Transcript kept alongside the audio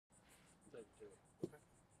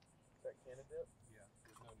dip? Yeah,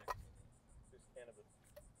 there's no nicotine. Just cannabis.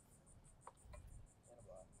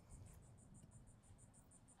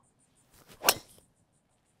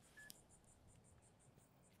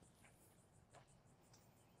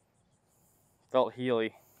 Felt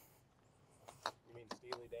Healy. You mean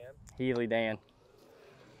Steely Dan? Healy Dan.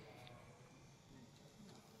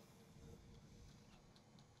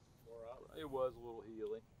 It was a little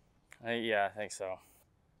Healy. Yeah, I think so.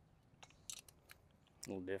 A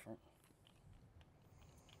little different.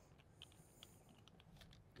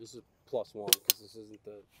 This is +1 because this isn't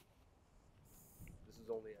the. This is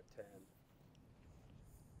only at 10.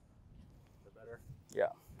 The better. Yeah.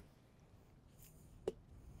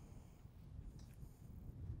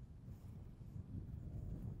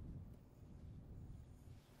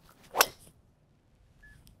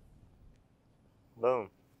 Boom.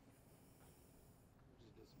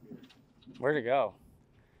 Where'd it go?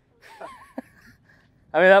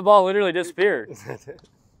 I mean, that ball literally disappeared.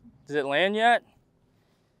 Does it land yet?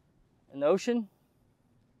 In the ocean?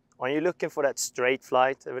 Are you looking for that straight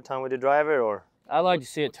flight every time with the driver, or I'd like to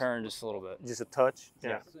see it turn just a little bit. just a touch?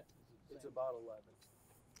 Yeah. It's about 11.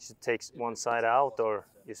 Just take one side out, or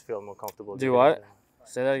you just feel more comfortable? Do what?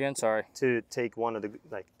 Say that again, sorry. To take one of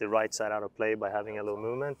the right side out of play by having a little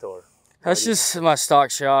movement, or? That's just my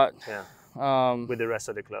stock shot. Yeah. With the rest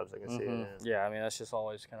of the clubs, I can see. Yeah, I mean, that's just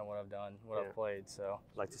always kind of what I've done, what I've played, so.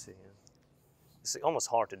 Like to see, It's almost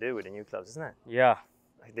hard to do with the new clubs, isn't it? Yeah.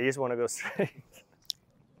 Like they just want to go straight.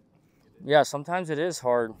 Yeah, sometimes it is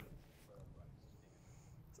hard.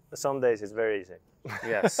 Some days it's very easy.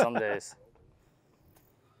 Yeah, some days.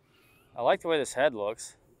 I like the way this head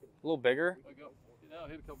looks. A little bigger. Now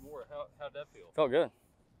hit a couple more. How'd that feel? Felt good. A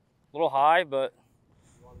little high, but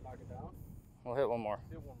You want to knock it down? we'll hit one more.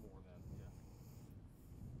 Hit one more then. Yeah.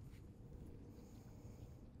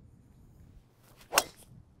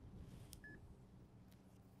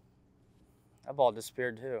 That ball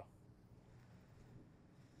disappeared too.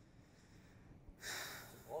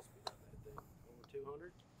 Ball speed on that thing. Over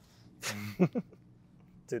 200?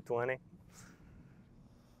 220.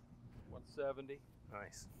 170.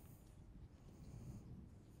 Nice.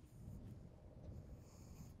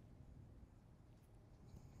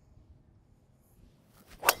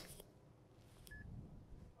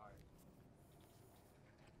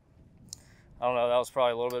 I don't know, that was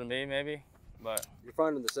probably a little bit of me maybe, but You're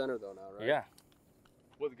finding the center though now, right? yeah,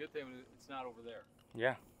 Well, the good thing is it's not over there.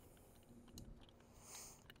 yeah.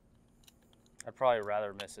 I'd probably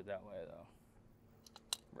rather miss it that way though.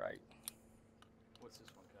 Right. What's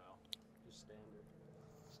this one, Kyle? Just standard.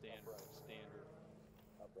 Standard. Standard.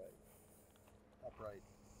 Upright. Upright.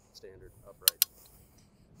 Standard. Upright.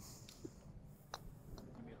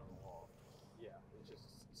 You mean on the loft? Yeah, it's just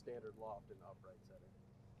standard loft and upright setting.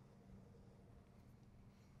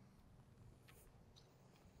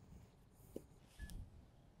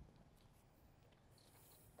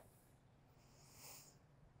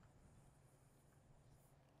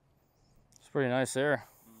 It's pretty nice there.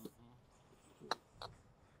 You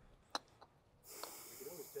can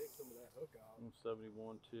always take some of that hook out.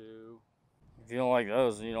 171, 2. If you don't like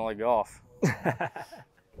those, then you don't like golf.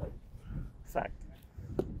 Fact.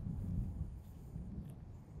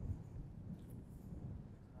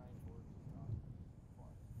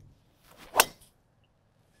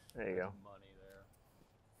 There you go. Money there.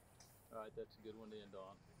 All right, that's a good one to end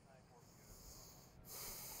on.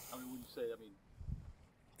 I mean, when you say, I mean,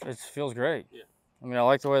 It feels great. Yeah. I mean, I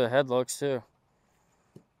like the way the head looks too.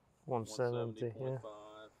 170, yeah. 170.5.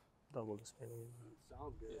 Double the spin.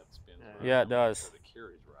 Sounds good. Yeah, it spins Yeah. right. Yeah, it does. So the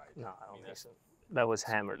carry's right. No, I I don't mean, think that's, so. That was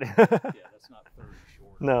hammered. yeah, that's not 30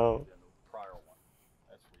 short. No. Than the prior one.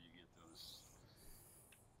 That's where you get those.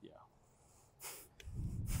 Yeah.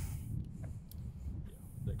 Yeah,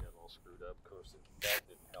 they got all screwed up. Of course, that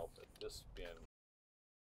didn't help it. This spin